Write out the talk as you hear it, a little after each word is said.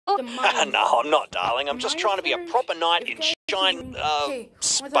The Maya. No, I'm not, darling. I'm just trying to be a fairies, proper knight in if shine, hey,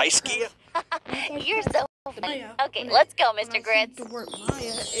 space gear. You're so funny. Okay, when let's go, when I Mr. see Grits. the word Maya,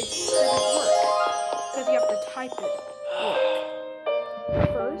 it doesn't work. Because you have to type it. Look.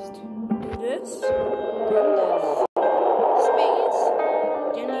 First, do this. Then this. Space.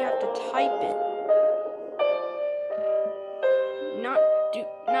 Then you have to type it.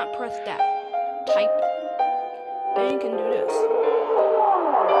 Not press that. Type it. Then you can do this.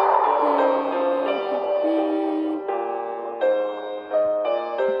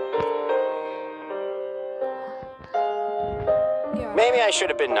 Yeah. Maybe I should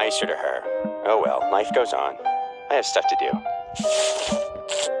have been nicer to her. Oh well, life goes on. I have stuff to do.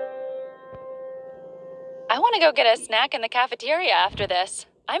 I want to go get a snack in the cafeteria after this.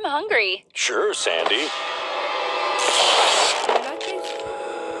 I'm hungry. Sure, Sandy.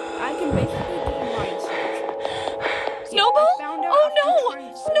 I can basically do my search. Snowball? I found out Oh, after no!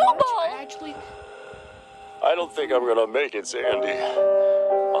 trying so Snowball! much, I don't think I'm gonna make it, Sandy.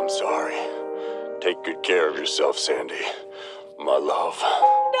 I'm sorry. Take good care of yourself, Sandy. My love.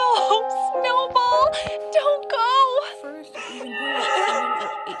 No, Snowball! Don't go! First, you can put it at 7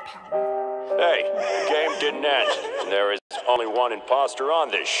 or 8 pounds. Hey, the game didn't end, and there is only one imposter on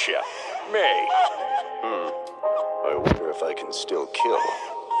this ship. Me. I wonder if I can still kill.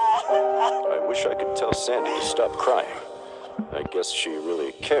 I wish I could tell Sandy to stop crying. I guess she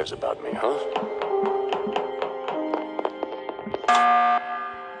really cares about me, huh?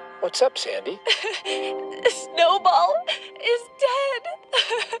 What's up, Sandy? Snowball is dead.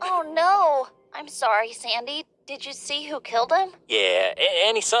 Oh no. I'm sorry, Sandy. Did you see who killed him? Yeah,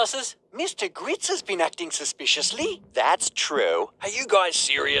 any sauces? Mr. Grits has been acting suspiciously. That's true. Are you guys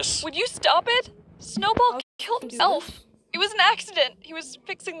serious? Would you stop it? Snowball killed himself. It was an accident. He was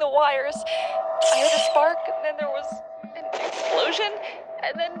fixing the wires. I heard a spark, and then there was an explosion,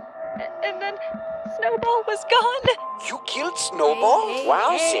 and then Snowball was gone. You killed Snowball? Hey,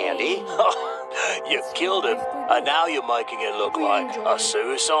 Wow, hey. Sandy. You killed him, and now you're making it look like a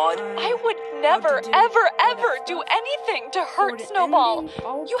suicide? I would never, ever do anything to hurt Snowball.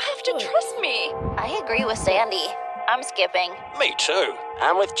 You have to trust me. I agree with Sandy. I'm skipping. Me too.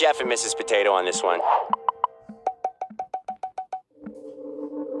 I'm with Jeff and Mrs. Potato on this one.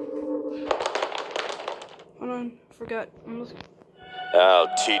 Hold on, forgot. I'll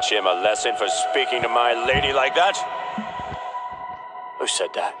teach him a lesson for speaking to my lady like that. Who said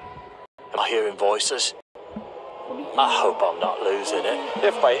that? Am I hearing voices? I hope I'm not losing it.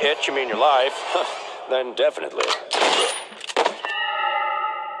 If by it you mean your life, then definitely.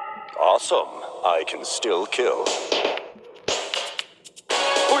 Awesome. I can still kill.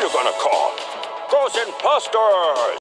 Who you gonna call? Those imposters!